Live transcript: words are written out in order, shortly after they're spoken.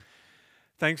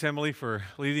Thanks, Emily, for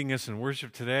leading us in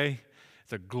worship today.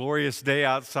 It's a glorious day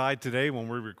outside today when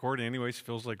we're recording. Anyways,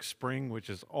 feels like spring, which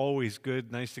is always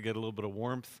good. Nice to get a little bit of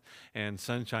warmth and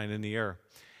sunshine in the air.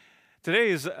 Today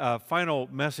is a final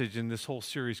message in this whole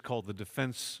series called The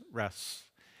Defense Rests.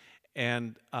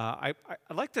 And I'd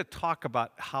like to talk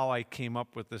about how I came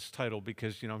up with this title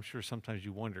because, I'm sure sometimes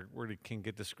you wonder, where did King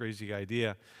get this crazy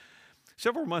idea?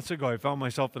 Several months ago, I found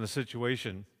myself in a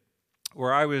situation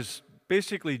where I was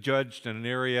basically judged in an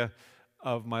area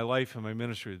of my life and my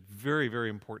ministry that's very, very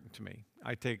important to me.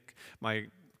 I take my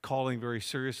calling very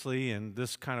seriously, and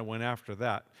this kind of went after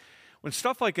that. When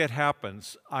stuff like that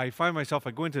happens, I find myself,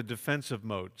 I go into defensive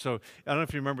mode. So I don't know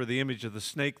if you remember the image of the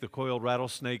snake, the coiled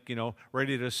rattlesnake,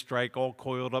 ready to strike, all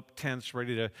coiled up, tense,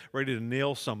 ready to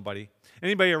nail somebody.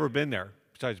 Anybody ever been there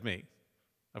besides me?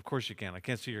 Of course you can. I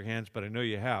can't see your hands, but I know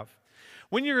you have.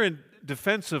 When you're in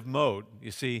defensive mode,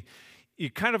 you see, you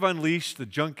kind of unleash the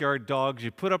junkyard dogs, you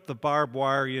put up the barbed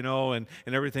wire, and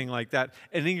everything like that.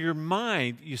 And in your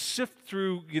mind, you sift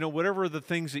through, whatever the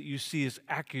things that you see as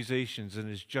accusations and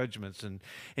as judgments,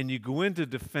 and you go into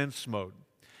defense mode.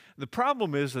 The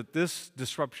problem is that this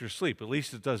disrupts your sleep. At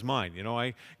least it does mine.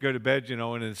 I go to bed,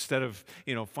 and instead of,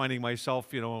 finding myself,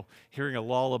 hearing a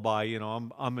lullaby,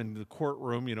 I'm in the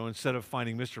courtroom, instead of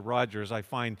finding Mr. Rogers, I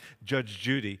find Judge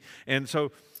Judy. And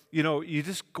so, you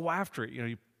just go after it.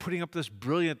 You're putting up this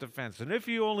brilliant defense. And if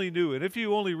you only knew, and if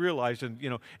you only realized, and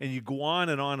you go on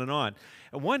and on and on.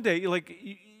 And one day,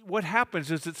 what happens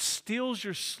is it steals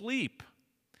your sleep.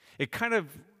 It kind of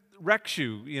wrecks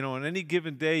you, on any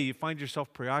given day, you find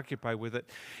yourself preoccupied with it.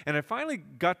 And I finally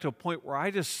got to a point where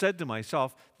I just said to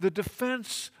myself, the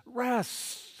defense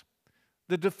rests.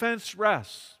 The defense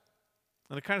rests.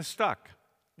 And it kind of stuck.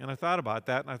 And I thought about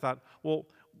that, and I thought, well,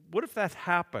 what if that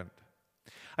happened?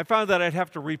 I found that I'd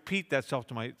have to repeat that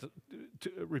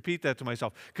to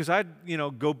myself, because I'd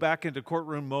go back into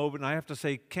courtroom mode, and I have to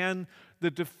say, can the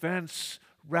defense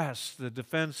rest? The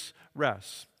defense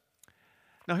rests.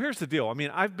 Now, here's the deal.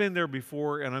 I've been there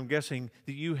before, and I'm guessing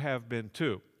that you have been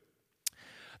too.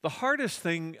 The hardest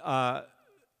thing that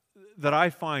I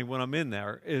find when I'm in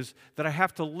there is that I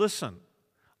have to listen.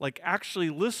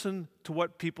 Actually listen to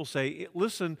what people say.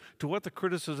 Listen to what the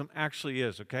criticism actually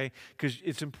is, okay? Because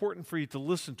it's important for you to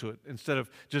listen to it instead of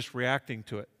just reacting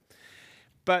to it.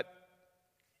 But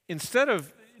instead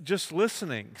of just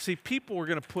listening, see, people are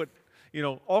going to put,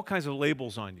 all kinds of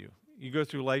labels on you. You go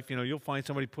through life, you'll find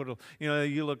somebody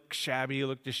you look shabby, you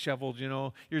look disheveled,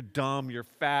 you're dumb, you're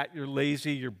fat, you're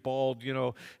lazy, you're bald,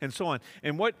 and so on.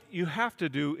 And what you have to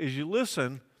do is you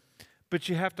listen, but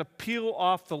you have to peel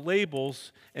off the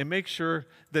labels and make sure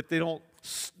that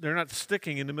they're not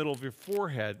sticking in the middle of your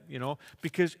forehead,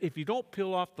 because if you don't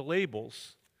peel off the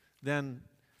labels, then,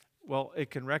 well, it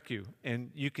can wreck you, and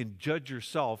you can judge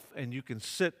yourself, and you can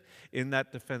sit in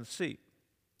that defense seat.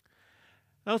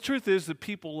 Now, the truth is that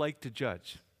people like to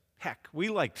judge. Heck, we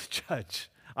like to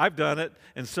judge. I've done it,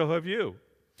 and so have you.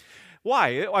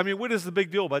 Why? What is the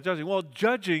big deal about judging? Well,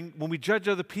 judging, when we judge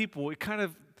other people, it kind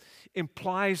of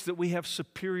implies that we have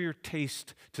superior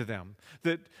taste to them,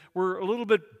 that we're a little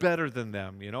bit better than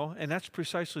them, and that's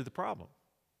precisely the problem.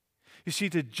 You see,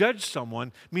 to judge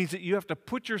someone means that you have to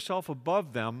put yourself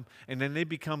above them, and then they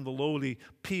become the lowly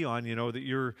peon, that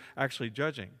you're actually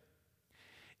judging.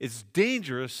 It's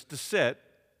dangerous to sit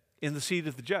in the seat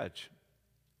of the judge.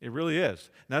 It really is.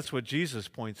 And that's what Jesus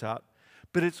points out.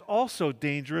 But it's also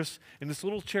dangerous in this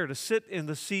little chair to sit in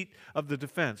the seat of the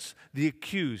defense, the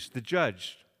accused, the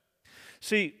judge.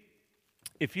 See,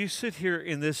 if you sit here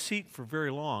in this seat for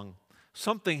very long,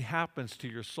 something happens to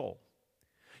your soul.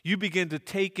 You begin to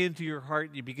take into your heart,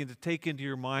 you begin to take into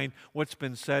your mind what's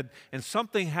been said, and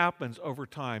something happens over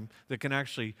time that can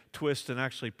actually twist and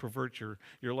actually pervert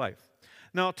your life.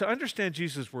 Now, to understand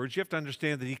Jesus' words, you have to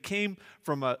understand that he came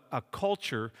from a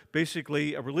culture,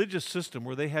 basically a religious system,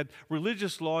 where they had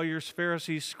religious lawyers,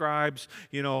 Pharisees, scribes,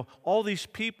 all these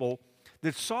people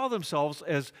that saw themselves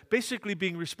as basically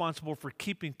being responsible for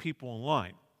keeping people in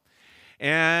line.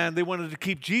 And they wanted to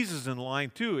keep Jesus in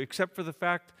line too, except for the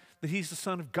fact that he's the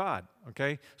Son of God,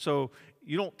 okay? So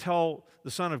you don't tell the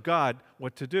Son of God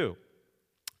what to do.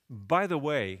 By the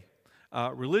way,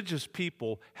 religious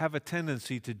people have a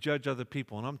tendency to judge other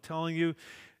people. And I'm telling you,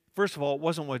 first of all, it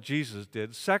wasn't what Jesus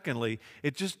did. Secondly,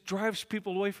 it just drives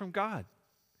people away from God.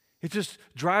 It just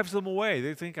drives them away.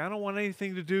 They think, I don't want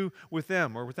anything to do with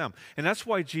them or with them. And that's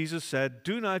why Jesus said,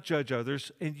 do not judge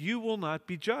others, and you will not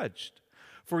be judged.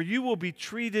 For you will be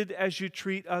treated as you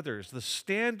treat others. The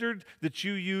standard that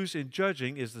you use in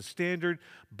judging is the standard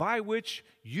by which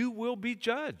you will be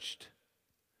judged.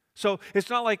 So it's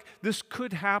not like this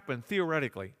could happen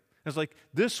theoretically. It's like,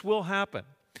 this will happen.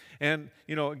 And,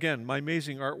 again, my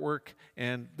amazing artwork,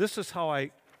 and this is how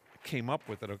I came up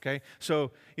with it, okay?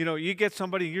 So, you get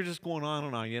somebody, you're just going on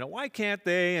and on, why can't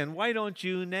they, and why don't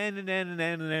you, and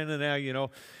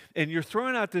you're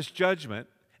throwing out this judgment,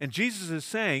 and Jesus is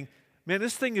saying, man,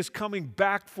 this thing is coming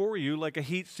back for you like a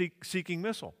heat-seeking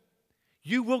missile.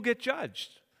 You will get judged.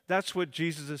 That's what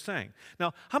Jesus is saying.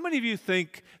 Now, how many of you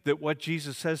think that what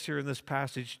Jesus says here in this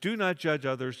passage, do not judge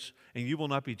others and you will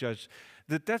not be judged,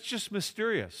 that's just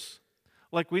mysterious?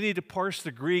 Like we need to parse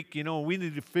the Greek, we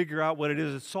need to figure out what it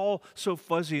is. It's all so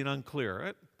fuzzy and unclear.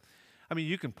 Right? I mean,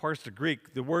 you can parse the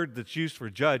Greek. The word that's used for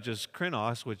judge is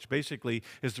krinos, which basically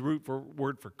is the root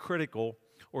word for critical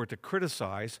or to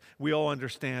criticize. We all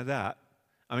understand that.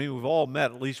 I mean, we've all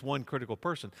met at least one critical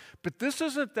person. But this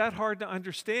isn't that hard to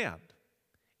understand.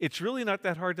 It's really not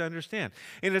that hard to understand.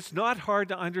 And it's not hard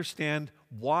to understand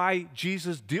why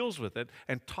Jesus deals with it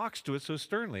and talks to it so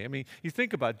sternly. I mean, you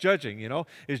think about judging,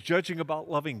 Is judging about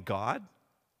loving God?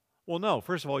 Well, no.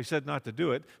 First of all, he said not to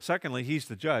do it. Secondly, he's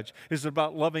the judge. Is it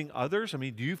about loving others? I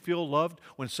mean, do you feel loved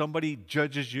when somebody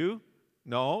judges you?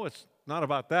 No, it's not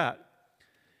about that.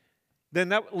 Then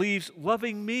that leaves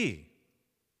loving me.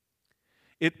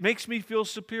 It makes me feel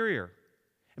superior.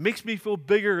 It makes me feel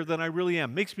bigger than I really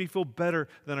am. It makes me feel better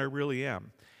than I really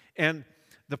am. And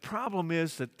the problem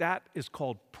is that is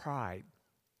called pride,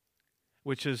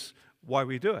 which is why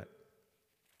we do it.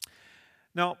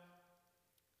 Now,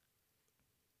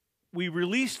 we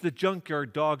release the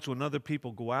junkyard dogs when other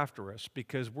people go after us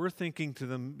because we're thinking to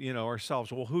them,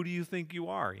 ourselves, well, who do you think you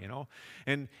are,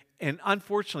 And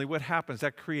unfortunately, what happens,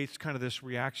 that creates kind of this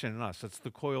reaction in us. It's the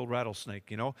coiled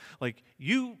rattlesnake, Like,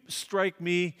 you strike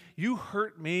me, you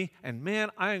hurt me, and man,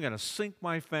 I am going to sink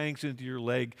my fangs into your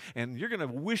leg, and you're going to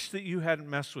wish that you hadn't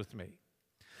messed with me.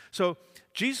 So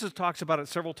Jesus talks about it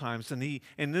several times, and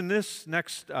in this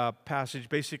next passage,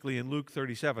 basically in Luke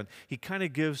 37, he kind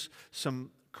of gives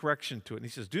some correction to it. And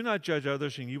he says, do not judge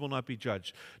others, and you will not be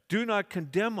judged. Do not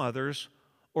condemn others,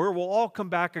 or it will all come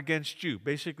back against you.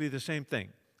 Basically the same thing.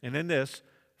 And in this,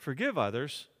 forgive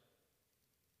others,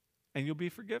 and you'll be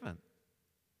forgiven.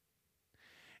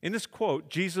 In this quote,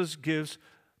 Jesus gives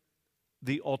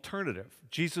the alternative.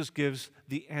 Jesus gives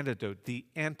the antidote, the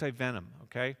antivenom,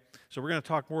 okay? So we're going to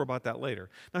talk more about that later.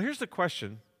 Now here's the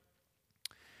question.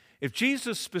 If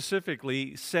Jesus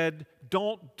specifically said,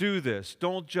 don't do this,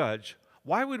 don't judge,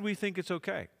 why would we think it's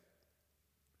okay?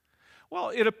 Well,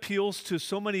 it appeals to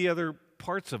so many other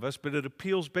parts of us, but it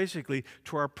appeals basically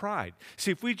to our pride. See,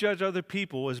 if we judge other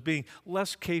people as being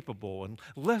less capable and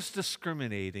less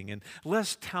discriminating and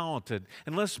less talented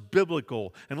and less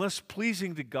biblical and less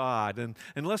pleasing to God and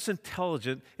less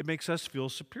intelligent, it makes us feel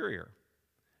superior.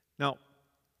 Now,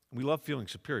 we love feeling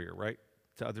superior, right,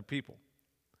 to other people.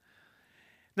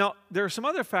 Now, there are some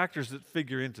other factors that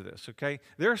figure into this, okay?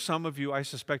 There are some of you, I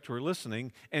suspect, who are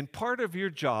listening, and part of your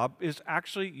job is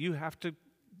actually you have to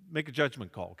make a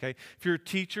judgment call, okay? If you're a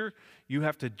teacher, you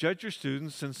have to judge your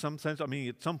students in some sense. I mean,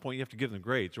 at some point, you have to give them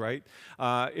grades, right?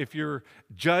 If you're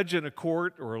a judge in a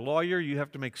court or a lawyer, you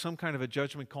have to make some kind of a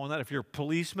judgment call on that. If you're a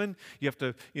policeman, you have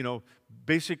to,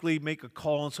 basically make a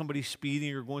call on somebody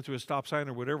speeding or going through a stop sign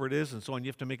or whatever it is and so on. You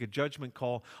have to make a judgment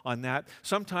call on that.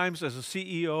 Sometimes as a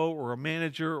CEO or a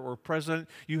manager or a president,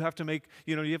 you have to make,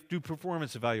 you have to do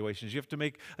performance evaluations. You have to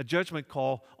make a judgment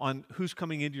call on who's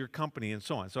coming into your company and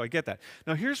so on. So I get that.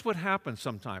 Now here's what happens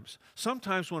sometimes.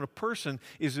 Sometimes when a person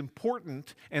is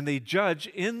important and they judge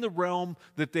in the realm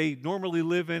that they normally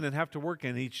live in and have to work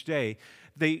in each day,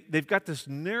 they've got this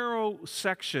narrow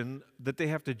section that they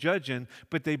have to judge in,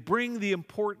 but they bring the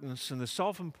importance and the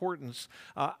self-importance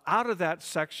out of that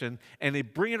section, and they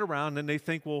bring it around, and they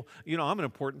think, well, I'm an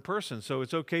important person, so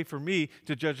it's okay for me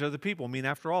to judge other people. I mean,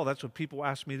 after all, that's what people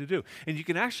ask me to do. And you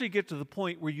can actually get to the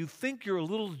point where you think you're a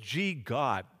little G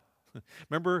God.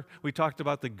 Remember, we talked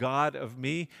about the God of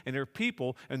me, and there are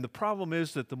people, and the problem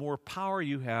is that the more power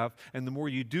you have and the more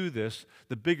you do this,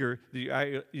 the bigger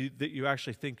that you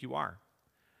actually think you are.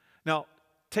 Now,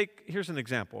 here's an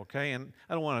example, okay? And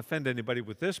I don't want to offend anybody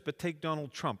with this, but take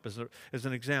Donald Trump as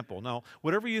an example. Now,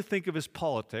 whatever you think of his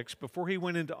politics, before he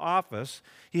went into office,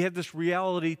 he had this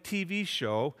reality TV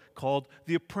show called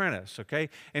The Apprentice, okay?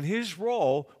 And his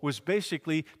role was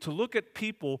basically to look at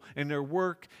people and their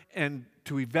work and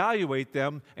to evaluate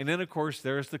them. And then, of course,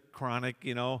 there's the chronic,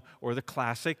 or the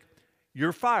classic,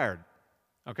 you're fired,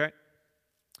 okay?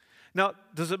 Now,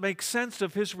 does it make sense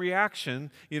of his reaction,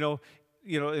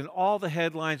 in all the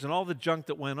headlines and all the junk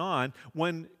that went on,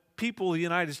 when people in the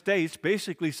United States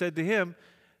basically said to him,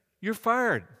 you're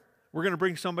fired. we're going to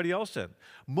bring somebody else in.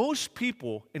 Most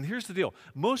people, and here's the deal,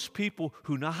 most people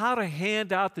who know how to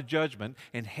hand out the judgment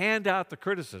and hand out the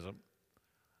criticism,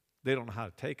 they don't know how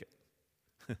to take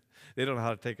it. They don't know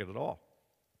how to take it at all.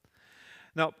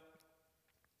 Now,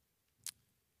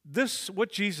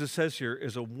 what Jesus says here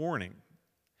is a warning.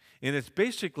 And it's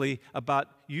basically about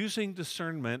using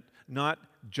discernment, not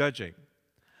judging.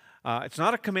 It's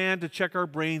not a command to check our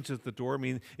brains at the door. I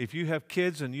mean, if you have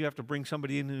kids and you have to bring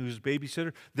somebody in who's a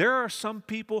babysitter, there are some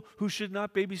people who should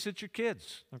not babysit your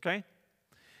kids, okay?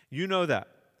 You know that.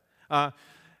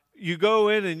 You go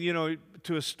in and,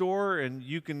 to a store and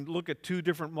you can look at 2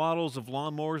 different models of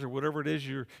lawnmowers or whatever it is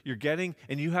you're getting,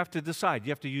 and you have to decide.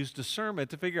 You have to use discernment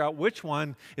to figure out which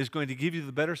one is going to give you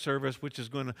the better service, which is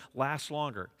going to last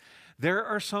longer. There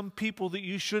are some people that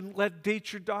you shouldn't let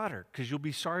date your daughter because you'll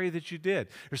be sorry that you did.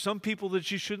 There's some people that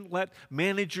you shouldn't let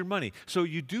manage your money. So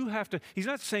you do have to, he's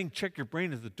not saying check your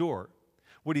brain at the door.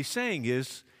 What he's saying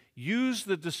is use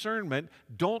the discernment,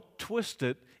 don't twist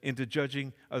it into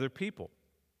judging other people.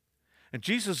 And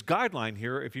Jesus' guideline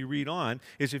here, if you read on,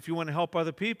 is if you want to help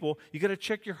other people, you got to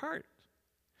check your heart.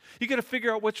 You got to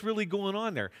figure out what's really going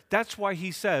on there. That's why he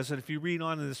says, and if you read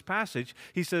on in this passage,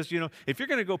 he says, if you're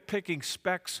going to go picking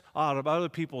specks out of other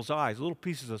people's eyes, little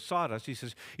pieces of sawdust, he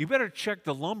says, you better check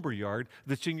the lumber yard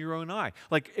that's in your own eye.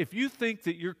 Like, if you think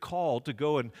that you're called to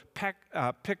go and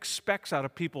pick specks out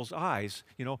of people's eyes,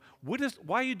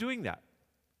 why are you doing that?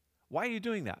 Why are you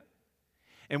doing that?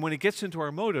 And when it gets into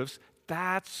our motives,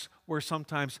 that's where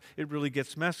sometimes it really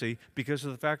gets messy because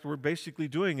of the fact that we're basically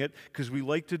doing it because we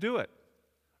like to do it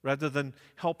rather than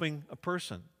helping a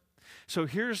person. So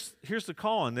here's the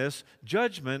call on this.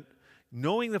 Judgment,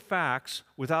 knowing the facts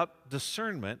without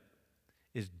discernment,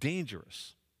 is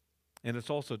dangerous, and it's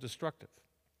also destructive.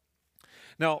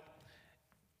 Now,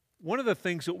 one of the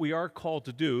things that we are called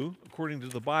to do, according to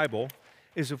the Bible,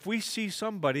 is if we see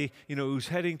somebody, who's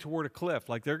heading toward a cliff,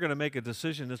 like they're going to make a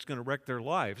decision that's going to wreck their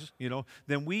lives,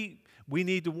 then we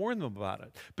need to warn them about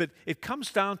it. But it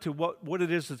comes down to what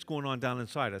it is that's going on down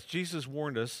inside us. Jesus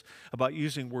warned us about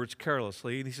using words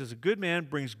carelessly, and he says, a good man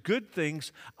brings good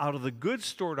things out of the good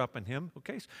stored up in him,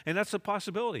 okay? And that's a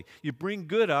possibility. You bring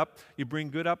good up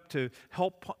to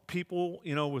help people,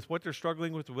 with what they're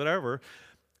struggling with, whatever,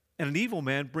 and an evil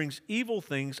man brings evil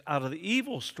things out of the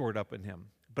evil stored up in him.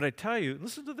 But I tell you,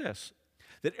 listen to this,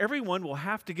 that everyone will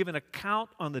have to give an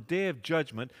account on the day of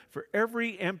judgment for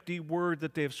every empty word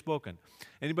that they have spoken.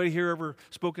 Anybody here ever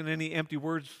spoken any empty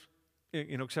words,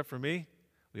 except for me?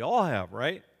 We all have,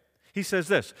 right? He says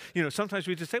this, sometimes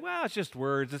we just say, well, it's just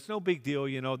words. It's no big deal,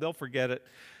 they'll forget it.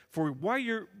 For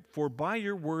by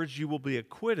your words you will be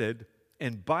acquitted,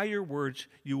 and by your words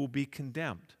you will be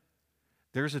condemned.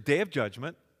 There's a day of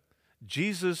judgment.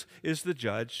 Jesus is the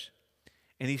judge,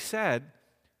 and he said,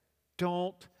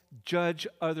 don't judge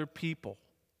other people.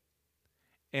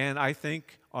 And I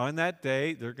think on that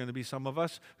day, there are going to be some of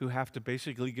us who have to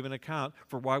basically give an account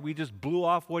for why we just blew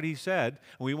off what he said,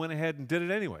 and we went ahead and did it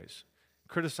anyways.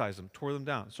 Criticized them, tore them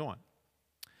down, so on.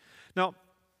 Now,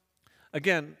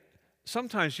 again,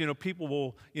 sometimes, people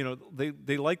will,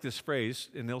 they like this phrase,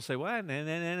 and they'll say, well,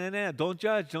 nah, don't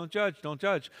judge, don't judge, don't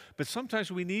judge. But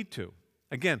sometimes we need to.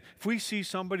 Again, if we see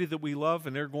somebody that we love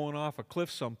and they're going off a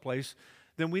cliff someplace,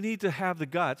 then we need to have the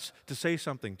guts to say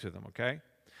something to them, okay?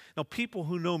 Now, people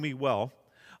who know me well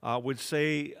would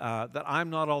say that I'm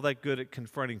not all that good at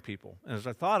confronting people. And as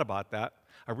I thought about that,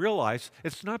 I realized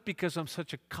it's not because I'm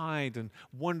such a kind and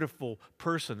wonderful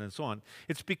person and so on.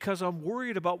 It's because I'm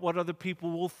worried about what other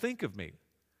people will think of me.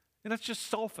 And that's just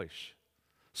selfish.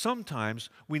 Sometimes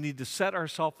we need to set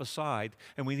ourselves aside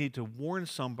and we need to warn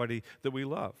somebody that we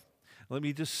love. Let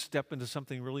me just step into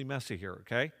something really messy here,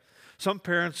 okay? Some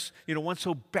parents, want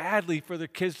so badly for their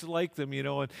kids to like them,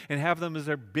 and have them as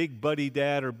their big buddy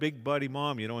dad or big buddy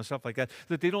mom, and stuff like that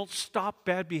they don't stop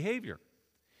bad behavior.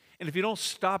 And if you don't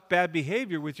stop bad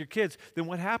behavior with your kids, then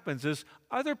what happens is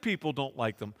other people don't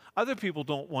like them. Other people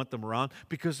don't want them around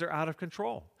because they're out of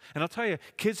control. And I'll tell you,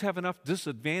 kids have enough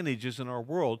disadvantages in our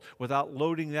world without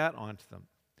loading that onto them.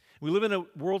 We live in a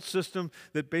world system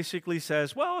that basically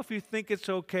says, well, if you think it's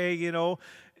okay,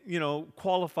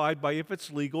 qualified by if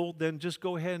it's legal, then just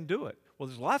go ahead and do it. Well,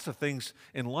 there's lots of things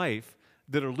in life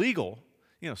that are legal.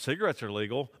 Cigarettes are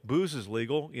legal, booze is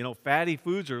legal, fatty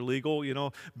foods are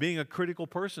legal, being a critical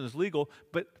person is legal,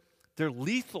 but they're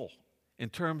lethal in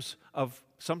terms of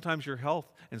sometimes your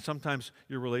health and sometimes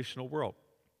your relational world.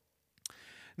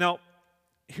 Now,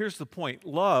 here's the point.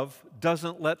 Love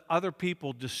doesn't let other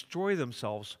people destroy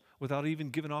themselves without even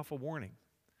giving off a warning.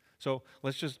 So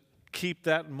let's just Keep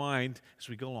that in mind as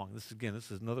we go along. This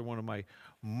is another one of my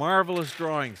marvelous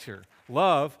drawings here.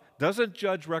 Love doesn't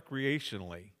judge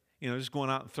recreationally. Just going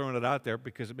out and throwing it out there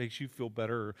because it makes you feel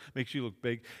better or makes you look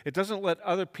big. It doesn't let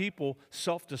other people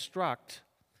self-destruct.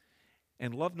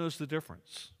 And love knows the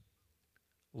difference.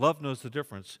 Love knows the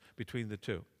difference between the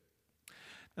two.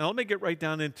 Now, let me get right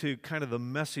down into kind of the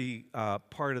messy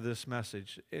part of this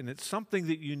message. And it's something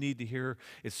that you need to hear.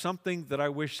 It's something that I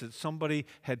wish that somebody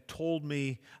had told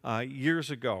me years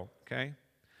ago, okay?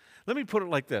 Let me put it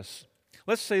like this.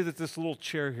 Let's say that this little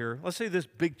chair here, let's say this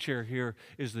big chair here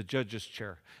is the judge's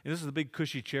chair. And this is the big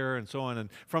cushy chair and so on. And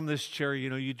from this chair,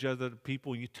 you judge the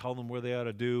people, you tell them where they ought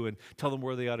to do and tell them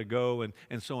where they ought to go and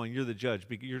so on. You're the judge.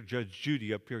 You're Judge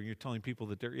Judy up here and you're telling people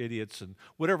that they're idiots and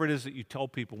whatever it is that you tell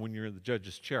people when you're in the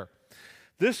judge's chair.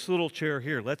 This little chair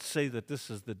here, let's say that this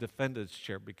is the defendant's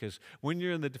chair, because when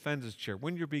you're in the defendant's chair,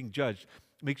 when you're being judged,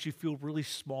 it makes you feel really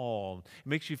small. It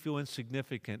makes you feel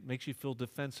insignificant. It makes you feel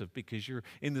defensive because you're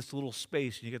in this little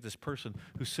space and you get this person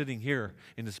who's sitting here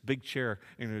in this big chair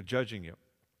and they're judging you.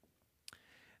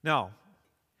 Now,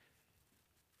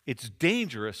 it's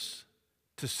dangerous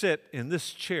to sit in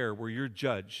this chair where you're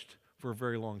judged for a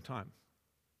very long time.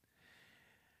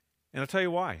 And I'll tell you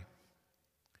why.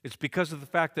 It's because of the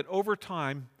fact that over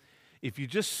time, if you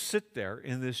just sit there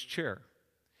in this chair,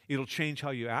 it'll change how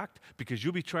you act because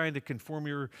you'll be trying to conform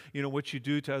what you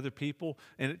do to other people,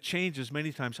 and it changes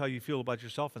many times how you feel about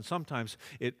yourself, and sometimes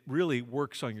it really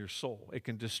works on your soul. It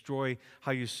can destroy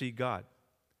how you see God.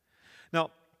 Now,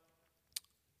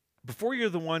 before you're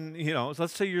the one,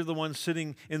 let's say you're the one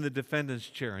sitting in the defendant's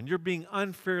chair and you're being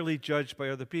unfairly judged by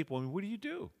other people. What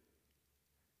do?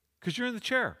 Because you're in the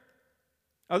chair.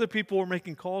 Other people are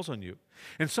making calls on you.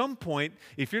 At some point,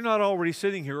 if you're not already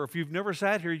sitting here, or if you've never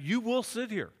sat here, you will sit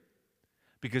here.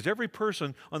 Because every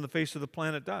person on the face of the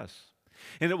planet does.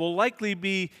 And it will likely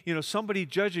be, somebody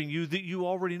judging you that you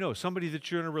already know, somebody that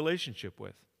you're in a relationship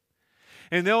with.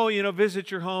 And they'll,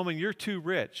 visit your home and you're too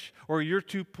rich, or you're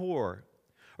too poor,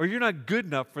 or you're not good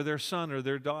enough for their son or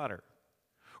their daughter.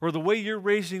 Or the way you're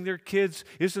raising their kids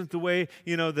isn't the way,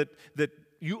 that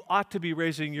you ought to be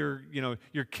raising your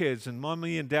kids, and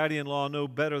mommy and daddy-in-law know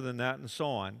better than that, and so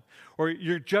on. Or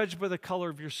you're judged by the color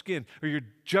of your skin, or you're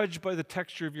judged by the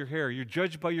texture of your hair, you're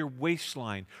judged by your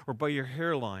waistline or by your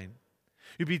hairline.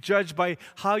 You'd be judged by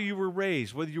how you were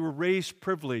raised, whether you were raised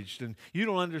privileged and you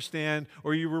don't understand,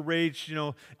 or you were raised,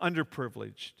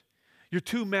 underprivileged. You're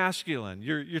too masculine.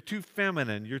 You're too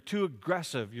feminine. You're too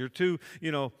aggressive. You're too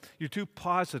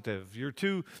positive.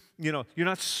 You're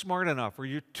not smart enough, or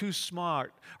you're too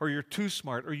smart, or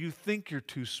you think you're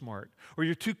too smart, or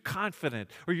you're too confident,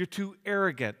 or you're too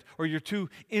arrogant, or you're too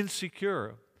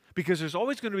insecure. Because there's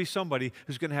always going to be somebody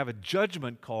who's going to have a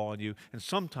judgment call on you, and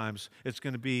sometimes it's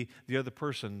going to be the other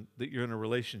person that you're in a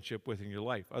relationship with in your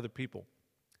life, other people.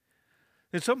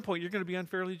 At some point, you're going to be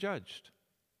unfairly judged.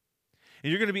 And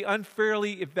you're going to be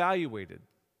unfairly evaluated.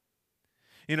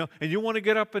 And you want to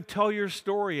get up and tell your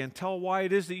story and tell why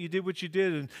it is that you did what you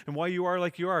did and why you are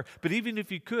like you are. But even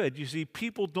if you could, you see,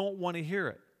 people don't want to hear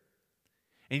it.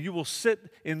 And you will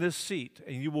sit in this seat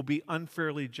and you will be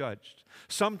unfairly judged.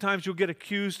 Sometimes you'll get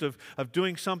accused of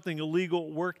doing something illegal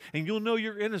at work, and you'll know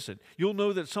you're innocent. You'll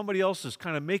know that somebody else is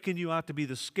kind of making you out to be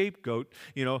the scapegoat,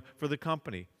 for the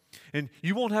company. And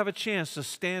you won't have a chance to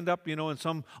stand up, in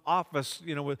some office,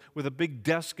 with a big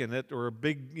desk in it or a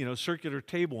big, circular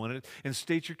table in it and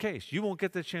state your case. You won't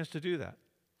get the chance to do that.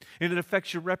 And it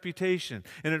affects your reputation,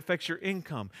 and it affects your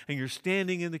income, and your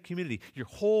standing in the community. Your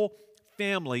whole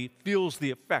family feels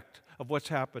the effect of what's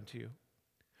happened to you.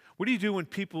 What do you do when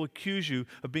people accuse you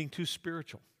of being too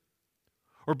spiritual,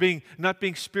 or not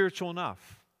being spiritual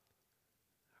enough?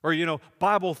 Or,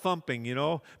 Bible thumping,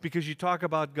 because you talk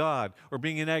about God. Or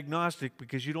being an agnostic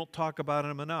because you don't talk about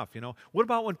Him enough, What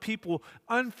about when people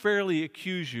unfairly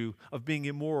accuse you of being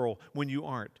immoral when you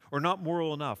aren't? Or not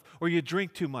moral enough? Or you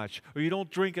drink too much? Or you don't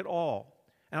drink at all?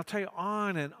 And I'll tell you,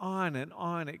 on and on and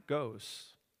on it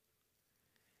goes.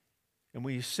 And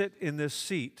when you sit in this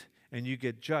seat and you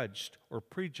get judged or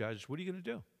prejudged, what are you going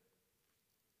to do?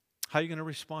 How are you going to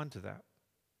respond to that?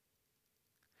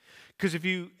 Because if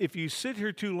you sit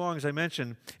here too long, as I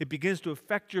mentioned, it begins to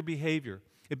affect your behavior.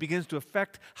 It begins to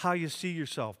affect how you see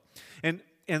yourself. And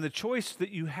the choice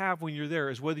that you have when you're there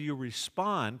is whether you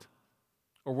respond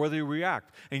or whether you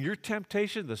react. And your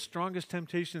temptation, the strongest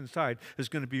temptation inside, is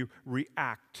going to be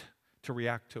react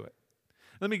to it.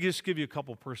 Let me just give you a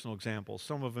couple personal examples.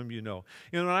 Some of them you know.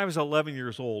 When I was 11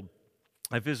 years old,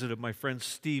 I visited my friend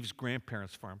Steve's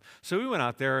grandparents' farm. So we went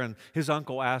out there, and his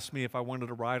uncle asked me if I wanted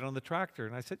to ride on the tractor.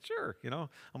 And I said, sure,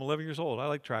 I'm 11 years old. I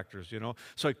like tractors.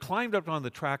 So I climbed up on the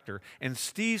tractor, and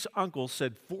Steve's uncle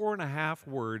said 4.5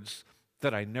 words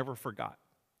that I never forgot.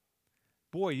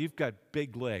 Boy, you've got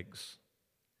big legs.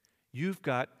 You've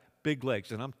got big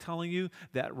legs. And I'm telling you,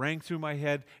 that rang through my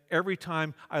head every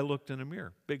time I looked in a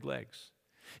mirror. Big legs.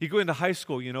 You go into high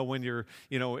school, when you're,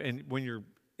 and when you're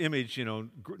image,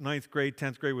 9th grade,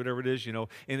 10th grade, whatever it is, and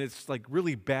it's like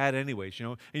really bad anyways,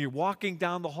 and you're walking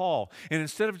down the hall, and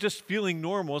instead of just feeling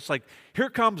normal, it's like, here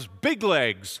comes big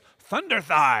legs, thunder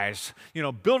thighs,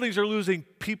 buildings are losing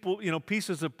people,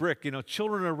 pieces of brick,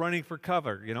 children are running for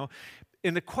cover,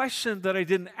 And the question that I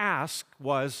didn't ask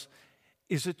was,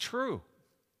 is it true?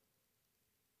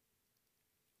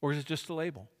 Or is it just a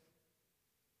label?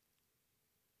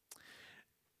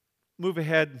 Move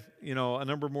ahead, a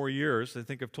number more years. I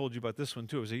think I've told you about this one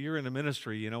too. It was a year in the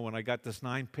ministry, when I got this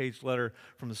 9-page letter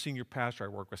from the senior pastor I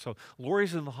work with. So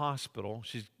Lori's in the hospital.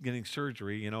 She's getting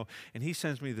surgery, and he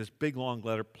sends me this big, long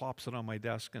letter, plops it on my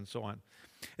desk, and so on.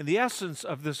 And the essence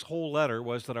of this whole letter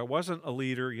was that I wasn't a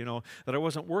leader, that I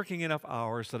wasn't working enough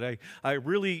hours, that I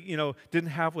really, didn't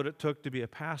have what it took to be a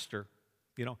pastor.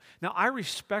 Now, I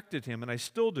respected him, and I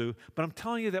still do, but I'm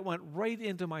telling you, that went right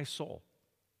into my soul.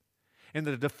 And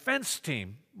the defense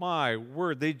team, my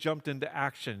word, they jumped into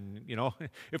action.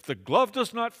 If the glove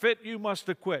does not fit, you must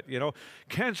acquit.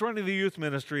 Ken's running the youth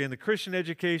ministry and the Christian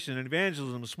education and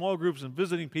evangelism, small groups and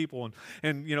visiting people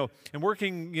and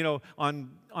working,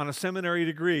 on a seminary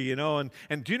degree, and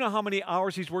do you know how many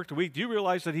hours he's worked a week? Do you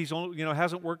realize that he's only,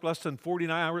 hasn't worked less than 49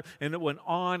 hours? And it went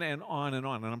on and on and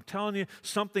on. And I'm telling you,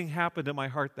 something happened in my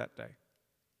heart that day.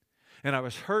 And I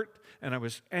was hurt, and I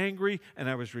was angry, and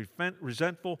I was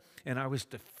resentful, and I was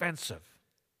defensive,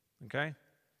 okay?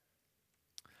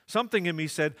 Something in me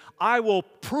said, I will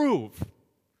prove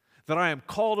that I am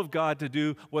called of God to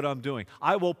do what I'm doing.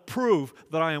 I will prove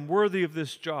that I am worthy of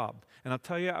this job. And I'll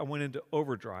tell you, I went into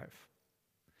overdrive.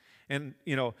 And,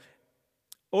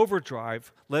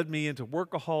 overdrive led me into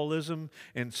workaholism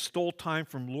and stole time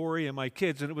from Lori and my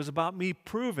kids, and it was about me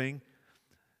proving,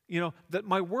 that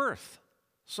my worth.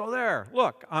 So there,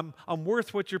 look, I'm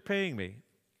worth what you're paying me.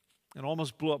 And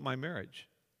almost blew up my marriage.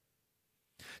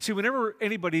 See, whenever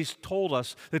anybody's told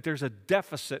us that there's a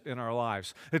deficit in our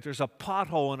lives, that there's a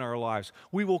pothole in our lives,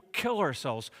 we will kill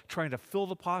ourselves trying to fill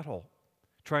the pothole,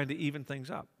 trying to even things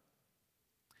up.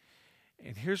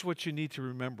 And here's what you need to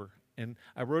remember. And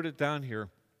I wrote it down here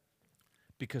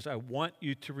because I want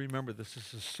you to remember this.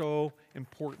 This is so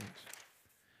important.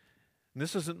 And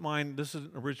this isn't mine, this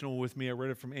isn't original with me. I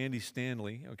read it from Andy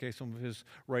Stanley, okay, some of his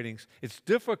writings. It's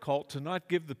difficult to not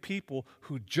give the people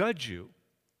who judge you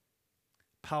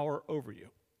power over you.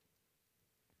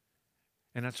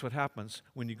 And that's what happens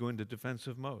when you go into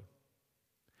defensive mode.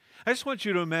 I just want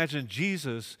you to imagine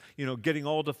Jesus, getting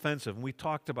all defensive. And we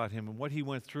talked about him and what he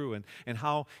went through and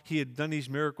how he had done these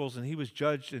miracles, and he was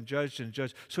judged and judged and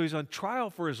judged. So he's on trial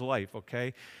for his life,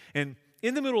 okay? And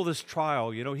in the middle of this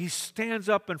trial, he stands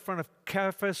up in front of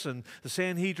Caiaphas and the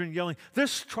Sanhedrin yelling,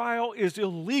 this trial is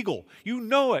illegal. You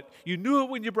know it. You knew it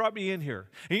when you brought me in here.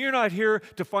 And you're not here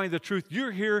to find the truth.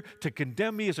 You're here to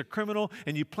condemn me as a criminal,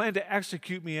 and you plan to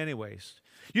execute me anyways.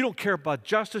 You don't care about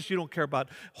justice. You don't care about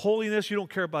holiness. You don't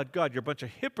care about God. You're a bunch of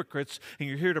hypocrites, and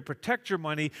you're here to protect your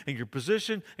money and your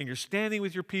position, and you're standing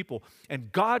with your people.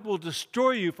 And God will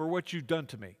destroy you for what you've done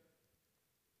to me.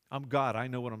 I'm God. I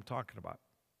know what I'm talking about.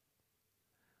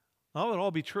 Oh, it'll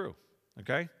all be true,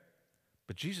 okay?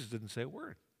 But Jesus didn't say a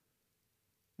word.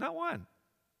 Not one.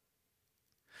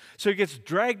 So he gets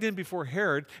dragged in before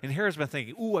Herod, and Herod's been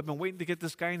thinking, ooh, I've been waiting to get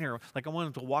this guy in here. Like I want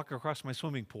him to walk across my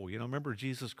swimming pool. Remember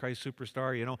Jesus Christ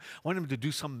Superstar? I want him to do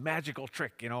some magical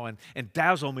trick, and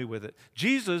dazzle me with it.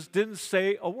 Jesus didn't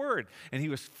say a word, and he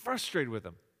was frustrated with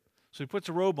him. So he puts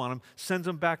a robe on him, sends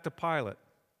him back to Pilate.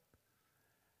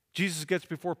 Jesus gets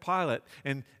before Pilate,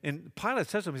 and Pilate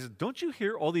says to him, he says, don't you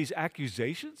hear all these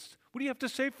accusations? What do you have to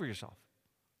say for yourself?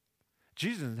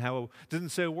 Jesus didn't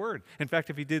say a word. In fact,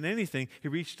 if he did anything, he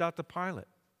reached out to Pilate.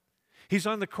 He's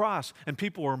on the cross, and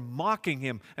people are mocking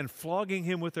him and flogging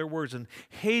him with their words and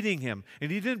hating him.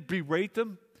 And he didn't berate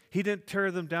them. He didn't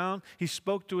tear them down. He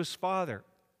spoke to his Father.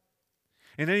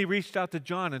 And then he reached out to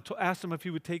John and asked him if he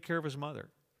would take care of his mother.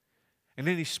 And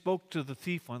then he spoke to the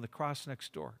thief on the cross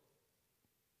next door.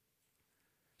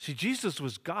 See, Jesus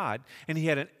was God, and he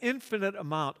had an infinite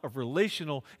amount of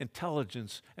relational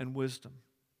intelligence and wisdom.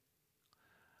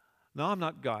 Now, I'm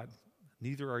not God.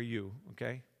 Neither are you,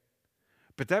 okay?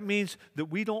 But that means that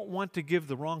we don't want to give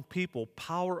the wrong people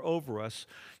power over us.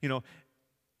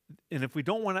 And if we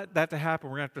don't want that to happen,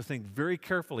 we're going to have to think very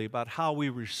carefully about how we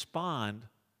respond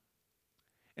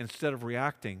instead of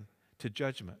reacting to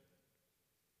judgment.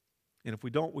 And if we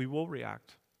don't, we will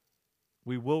react.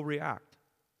 We will react.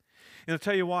 And I'll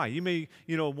tell you why. You may,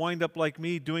 wind up like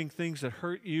me doing things that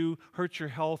hurt you, hurt your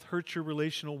health, hurt your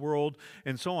relational world,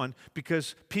 and so on,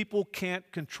 because people can't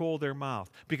control their mouth,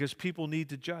 because people need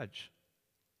to judge.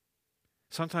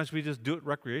 Sometimes we just do it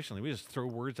recreationally. We just throw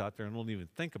words out there and don't even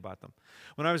think about them.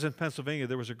 When I was in Pennsylvania,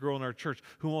 there was a girl in our church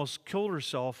who almost killed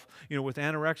herself, with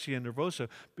anorexia nervosa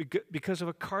because of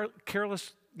a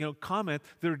careless, comment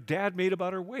that her dad made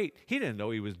about her weight. He didn't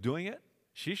know he was doing it.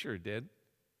 She sure did.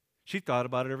 She thought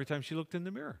about it every time she looked in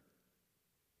the mirror.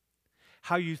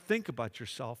 How you think about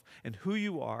yourself and who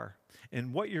you are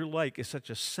and what you're like is such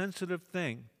a sensitive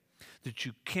thing that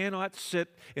you cannot sit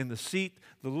in the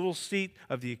little seat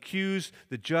of the accused,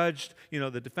 the judged,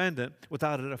 the defendant,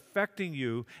 without it affecting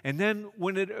you. And then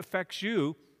when it affects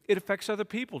you, it affects other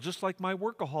people, just like my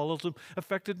workaholism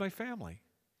affected my family.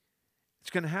 It's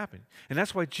going to happen. And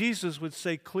that's why Jesus would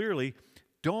say clearly,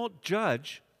 don't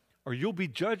judge, or you'll be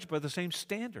judged by the same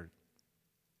standard.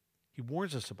 He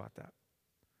warns us about that.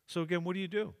 So again, what do?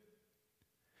 Do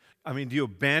you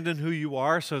abandon who you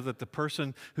are so that the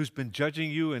person who's been judging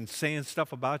you and saying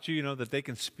stuff about you, that they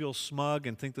can feel smug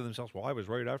and think to themselves, well, I was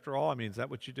right after all? Is that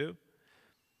what you do?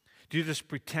 Do you just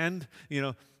pretend,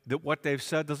 that what they've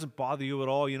said doesn't bother you at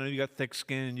all? You got thick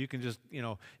skin and you can just,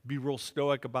 be real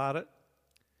stoic about it?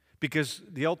 Because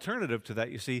the alternative to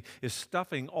that, you see, is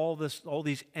stuffing all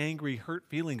these angry, hurt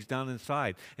feelings down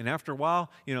inside. And after a while,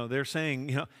 they're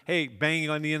saying, hey, banging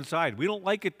on the inside. We don't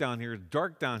like it down here. It's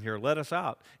dark down here. Let us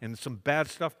out. And some bad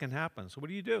stuff can happen. So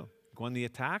what do? Go on the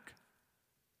attack?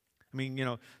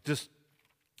 Just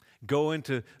go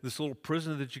into this little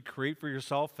prison that you create for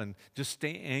yourself and just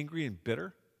stay angry and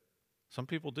bitter? Some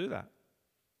people do that.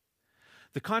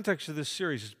 The context of this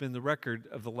series has been the record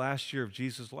of the last year of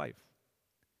Jesus' life.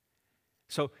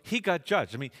 So he got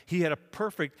judged. He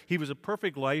was a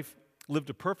perfect life, lived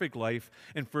a perfect life,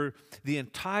 and for the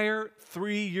entire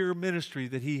 3-year ministry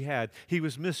that he had, he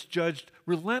was misjudged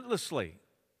relentlessly.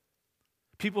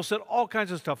 People said all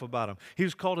kinds of stuff about him. He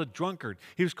was called a drunkard.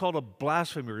 He was called a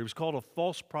blasphemer. He was called a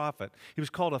false prophet. He was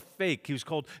called a fake. He was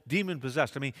called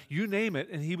demon-possessed. You name it,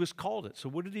 and he was called it. So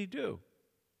what did he do?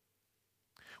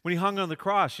 When he hung on the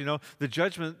cross, the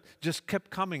judgment just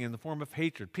kept coming in the form of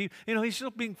hatred. He's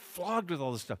still being flogged with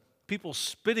all this stuff. People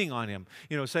spitting on him,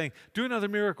 saying, do another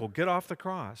miracle, get off the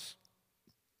cross.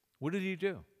 What did he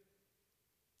do?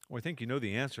 Well, I think you know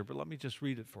the answer, but let me just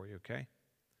read it for you, okay?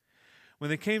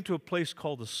 When they came to a place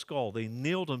called the Skull, they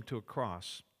nailed him to a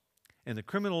cross, and the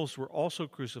criminals were also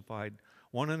crucified,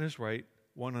 one on his right,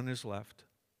 one on his left.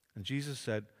 And Jesus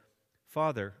said,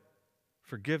 Father,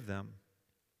 forgive them,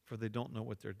 for they don't know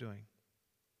what they're doing.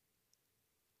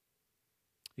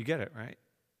 You get it, right?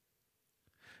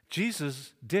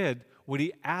 Jesus did what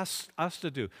he asked us to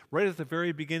do. Right at the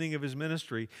very beginning of his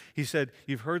ministry, he said,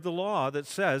 you've heard the law that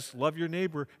says, love your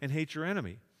neighbor and hate your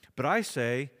enemy. But I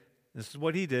say, this is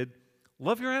what he did,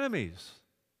 love your enemies.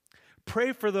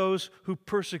 Pray for those who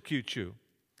persecute you.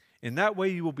 In that way,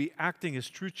 you will be acting as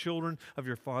true children of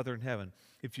your Father in heaven.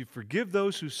 If you forgive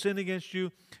those who sin against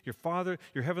you,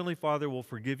 your heavenly Father will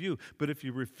forgive you. But if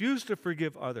you refuse to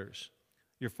forgive others,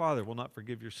 your Father will not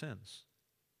forgive your sins.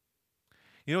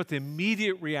 You know what the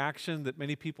immediate reaction that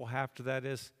many people have to that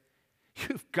is?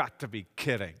 You've got to be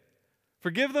kidding.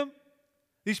 Forgive them?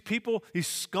 These people, these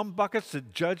scumbuckets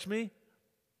that judge me?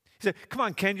 He said, come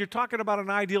on, Ken, you're talking about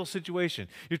an ideal situation.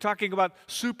 You're talking about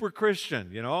super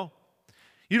Christian, You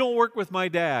don't work with my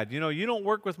dad. You don't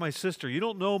work with my sister. You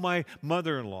don't know my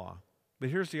mother-in-law. But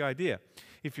here's the idea.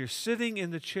 If you're sitting in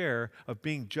the chair of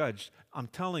being judged, I'm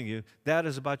telling you, that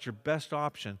is about your best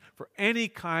option for any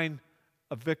kind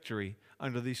of victory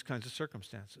under these kinds of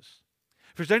circumstances.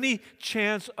 If there's any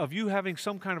chance of you having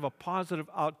some kind of a positive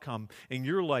outcome in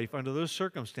your life under those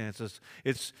circumstances,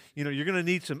 it's, you're going to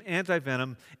need some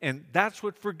anti-venom, and that's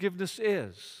what forgiveness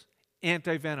is,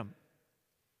 anti-venom.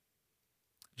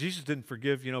 Jesus didn't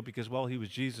forgive, because, he was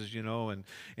Jesus,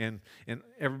 and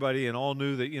everybody and all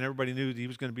knew that, everybody knew that he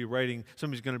was going to be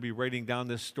somebody's going to be writing down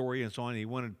this story and so on. And he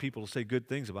wanted people to say good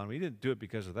things about him. He didn't do it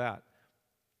because of that.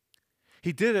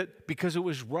 He did it because it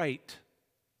was right.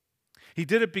 He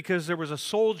did it because there was a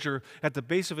soldier at the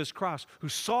base of his cross who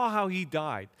saw how he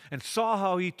died and saw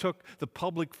how he took the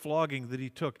public flogging that he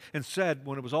took and said,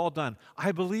 when it was all done,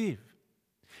 I believe.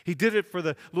 He did it for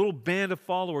the little band of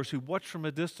followers who watched from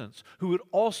a distance, who would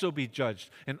also be judged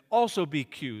and also be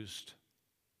accused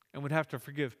and would have to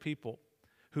forgive people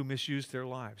who misused their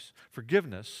lives.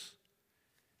 Forgiveness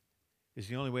is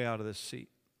the only way out of this seat.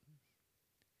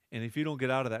 And if you don't get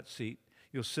out of that seat,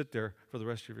 you'll sit there for the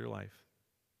rest of your life.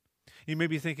 You may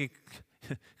be thinking,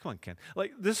 come on, Ken,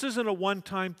 like this isn't a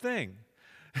one-time thing.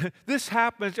 This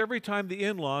happens every time the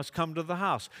in-laws come to the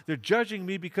house. They're judging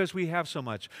me because we have so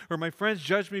much. Or my friends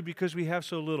judge me because we have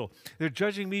so little. They're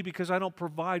judging me because I don't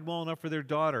provide well enough for their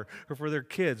daughter or for their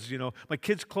kids. You know, my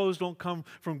kids' clothes don't come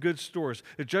from good stores.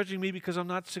 They're judging me because I'm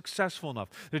not successful enough.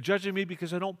 They're judging me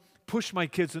because I don't push my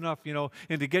kids enough,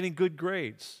 into getting good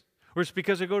grades. Or it's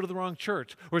because I go to the wrong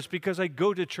church. Or it's because I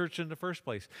go to church in the first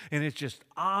place. And it's just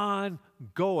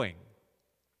ongoing.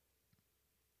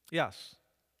 Yes.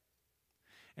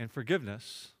 And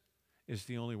forgiveness is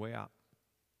the only way out.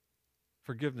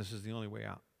 Forgiveness is the only way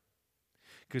out.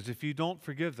 Because if you don't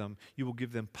forgive them, you will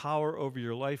give them power over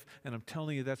your life, and I'm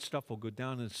telling you that stuff will go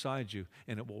down inside you,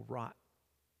 and it will rot.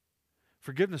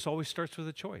 Forgiveness always starts with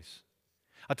a choice.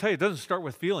 I'll tell you, it doesn't start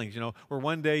with feelings, where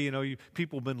one day,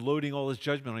 people have been loading all this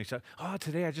judgment on you. Say,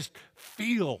 today I just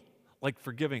feel like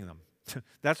forgiving them.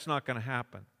 That's not going to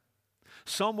happen.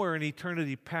 Somewhere in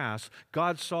eternity past,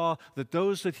 God saw that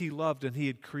those that he loved and he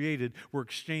had created were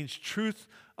exchanged truth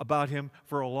about him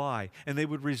for a lie, and they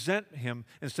would resent him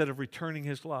instead of returning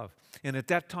his love. And at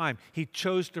that time, he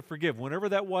chose to forgive. Whenever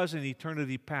that was in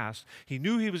eternity past, he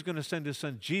knew he was going to send his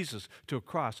son Jesus to a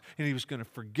cross, and he was going to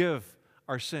forgive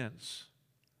our sins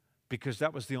because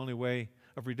that was the only way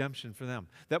of redemption for them.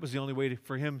 That was the only way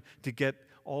for him to get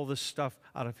all this stuff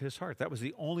out of his heart. That was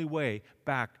the only way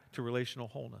back to relational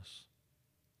wholeness.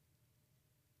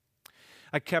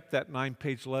 I kept that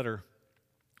 9-page letter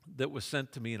that was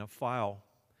sent to me in a file,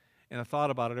 and I thought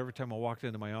about it every time I walked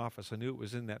into my office. I knew it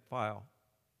was in that file.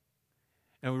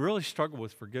 And we really struggled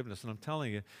with forgiveness, and I'm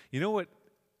telling you, you know what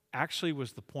actually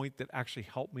was the point that actually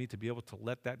helped me to be able to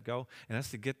let that go? And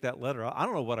that's to get that letter out. I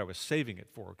don't know what I was saving it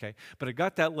for, okay? But I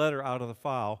got that letter out of the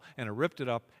file, and I ripped it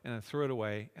up, and I threw it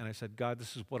away, and I said, God,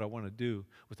 this is what I want to do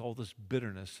with all this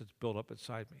bitterness that's built up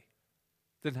inside me.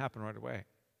 It didn't happen right away.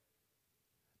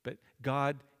 But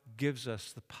God gives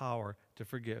us the power to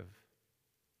forgive.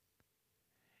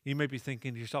 You may be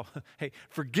thinking to yourself, hey,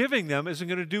 forgiving them isn't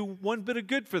going to do one bit of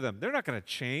good for them. They're not going to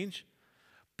change.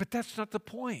 But that's not the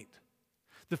point.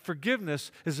 The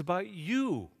forgiveness is about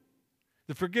you.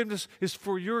 The forgiveness is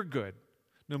for your good,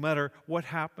 no matter what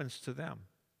happens to them.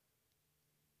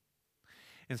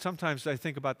 And sometimes I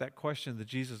think about that question that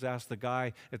Jesus asked the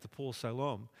guy at the pool of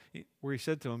Siloam, where he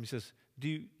said to him, he says,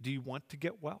 do you want to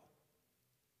get well?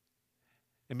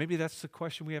 And maybe that's the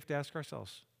question we have to ask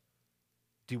ourselves.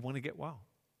 Do you want to get well?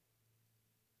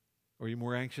 Or are you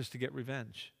more anxious to get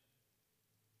revenge?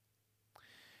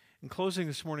 In closing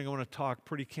this morning, I want to talk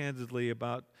pretty candidly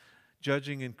about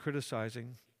judging and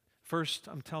criticizing. First,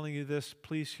 I'm telling you this,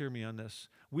 please hear me on this.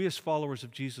 We as followers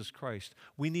of Jesus Christ,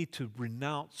 we need to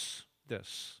renounce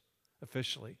this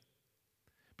officially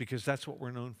because that's what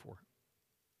we're known for.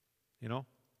 Of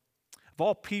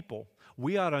all people,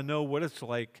 we ought to know what it's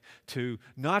like to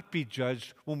not be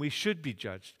judged when we should be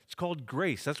judged. It's called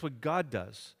grace. That's what God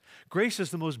does. Grace is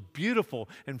the most beautiful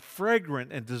and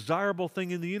fragrant and desirable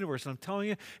thing in the universe. And I'm telling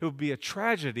you, it would be a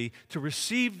tragedy to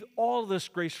receive all this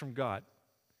grace from God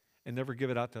and never give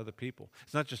it out to other people.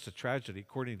 It's not just a tragedy.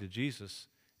 According to Jesus,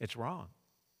 it's wrong.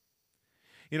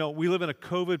 We live in a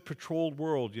COVID-patrolled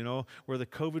world, where the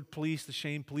COVID police, the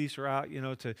shame police are out,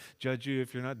 to judge you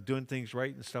if you're not doing things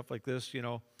right and stuff like this,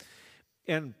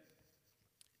 And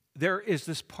there is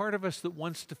this part of us that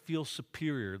wants to feel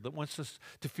superior, that wants us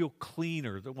to feel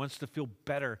cleaner, that wants to feel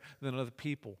better than other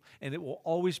people. And it will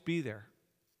always be there.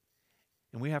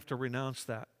 And we have to renounce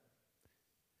that.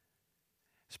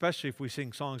 Especially if we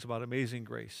sing songs about amazing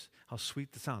grace, how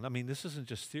sweet the sound. I mean, this isn't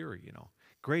just theory,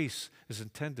 Grace is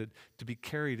intended to be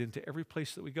carried into every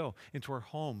place that we go, into our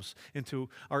homes, into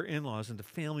our in-laws, into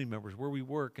family members, where we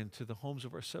work, into the homes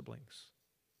of our siblings.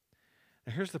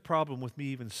 Now, here's the problem with me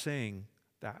even saying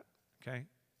that, okay?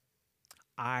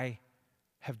 I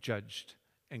have judged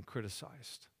and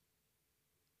criticized.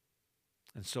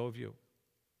 And so have you.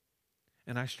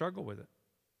 And I struggle with it.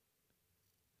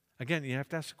 Again, you have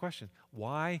to ask the question,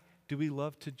 why do we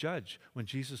love to judge when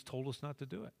Jesus told us not to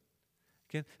do it?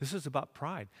 Again, this is about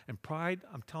pride. And pride,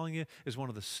 I'm telling you, is one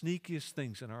of the sneakiest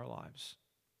things in our lives.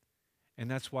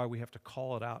 And that's why we have to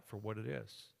call it out for what it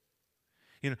is.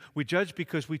 We judge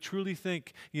because we truly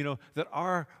think, that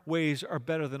our ways are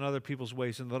better than other people's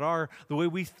ways and that the way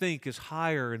we think is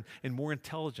higher and more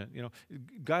intelligent.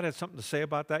 God had something to say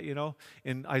about that,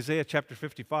 In Isaiah chapter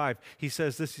 55, he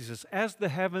says this, he says, as the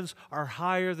heavens are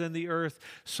higher than the earth,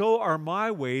 so are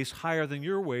my ways higher than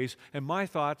your ways and my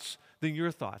thoughts than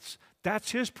your thoughts.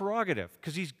 That's his prerogative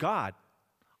because he's God.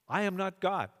 I am not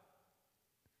God.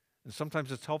 And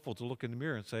sometimes it's helpful to look in the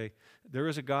mirror and say, there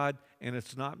is a God and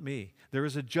it's not me. There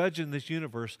is a judge in this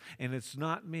universe and it's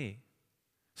not me.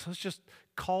 So let's just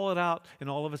call it out in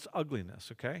all of its ugliness,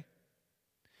 okay?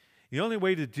 The only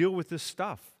way to deal with this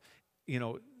stuff,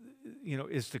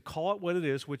 is to call it what it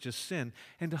is, which is sin,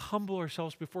 and to humble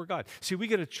ourselves before God. See, we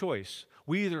get a choice.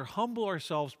 We either humble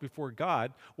ourselves before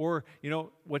God, or,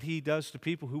 what he does to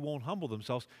people who won't humble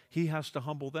themselves, he has to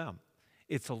humble them.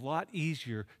 It's a lot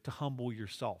easier to humble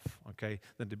yourself, okay,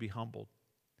 than to be humbled.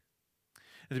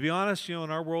 And to be honest, in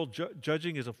our world,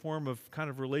 judging is a form of kind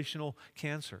of relational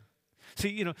cancer.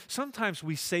 See, sometimes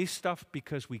we say stuff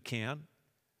because we can.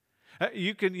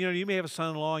 You may have a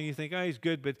son-in-law and you think, he's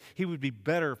good, but he would be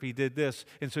better if he did this.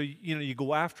 And so, you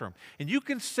go after him. And you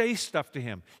can say stuff to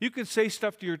him. You can say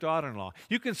stuff to your daughter-in-law.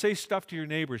 You can say stuff to your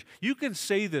neighbors. You can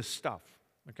say this stuff,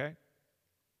 okay?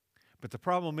 But the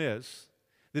problem is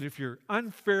that if you're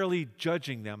unfairly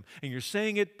judging them and you're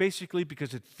saying it basically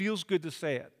because it feels good to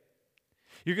say it,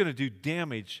 you're going to do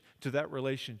damage to that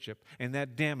relationship, and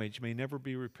that damage may never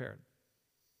be repaired.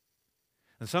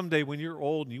 And someday when you're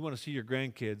old and you want to see your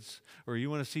grandkids or you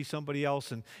want to see somebody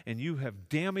else and you have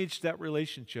damaged that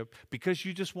relationship because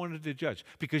you just wanted to judge,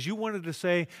 because you wanted to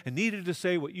say and needed to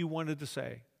say what you wanted to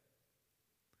say,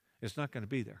 it's not going to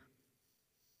be there.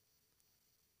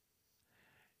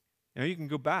 Now you can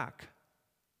go back.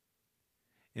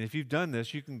 And if you've done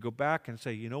this, you can go back and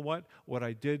say, you know what? What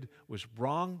I did was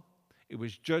wrong, it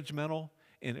was judgmental,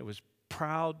 and it was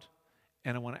proud,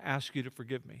 and I want to ask you to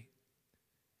forgive me.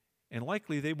 And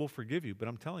likely they will forgive you, but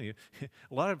I'm telling you,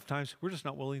 a lot of times we're just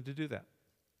not willing to do that.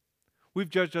 We've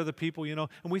judged other people, and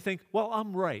we think, well,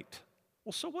 I'm right.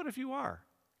 Well, so what if you are?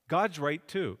 God's right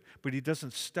too, but he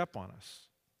doesn't step on us.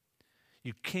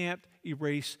 You can't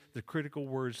erase the critical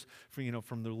words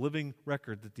from the living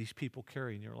record that these people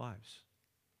carry in your lives.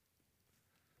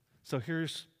 So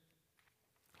here's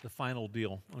the final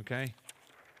deal, okay?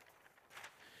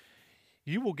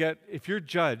 If you're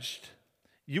judged,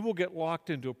 you will get locked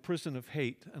into a prison of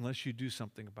hate unless you do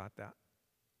something about that.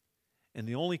 And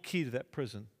the only key to that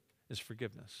prison is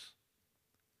forgiveness.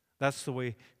 That's the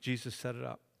way Jesus set it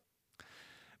up.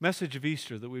 Message of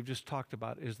Easter that we've just talked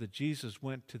about is that Jesus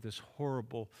went to this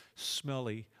horrible,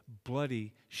 smelly,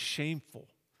 bloody, shameful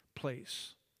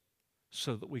place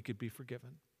so that we could be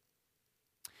forgiven.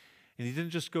 And he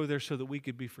didn't just go there so that we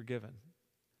could be forgiven,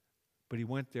 but he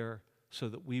went there so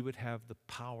that we would have the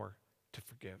power to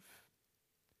forgive.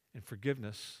 And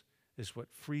forgiveness is what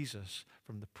frees us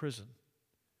from the prison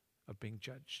of being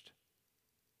judged.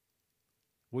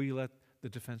 Will you let the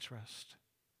defense rest?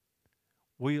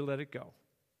 Will you let it go?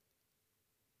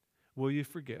 Will you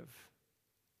forgive?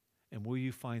 And will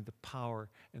you find the power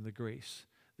and the grace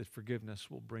that forgiveness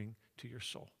will bring to your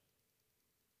soul?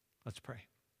 Let's pray.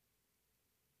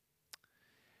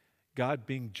 God,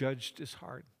 being judged is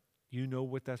hard. You know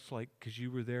what that's like because you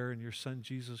were there, and your son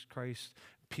Jesus Christ,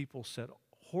 people said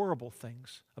horrible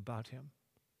things about him,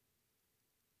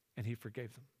 and he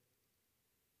forgave them.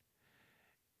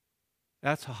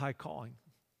 That's a high calling.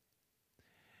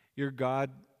 You're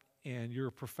God, and you're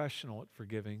a professional at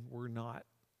forgiving. We're not.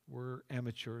 We're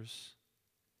amateurs,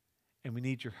 and we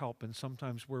need your help. And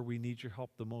sometimes where we need your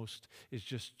help the most is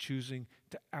just choosing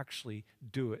to actually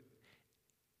do it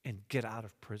and get out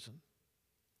of prison.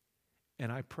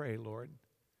 And I pray, Lord,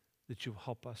 that you'll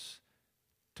help us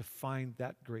to find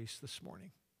that grace this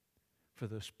morning for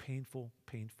those painful,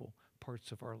 painful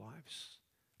parts of our lives.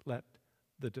 Let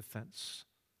the defense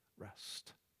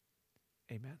rest.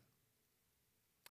 Amen.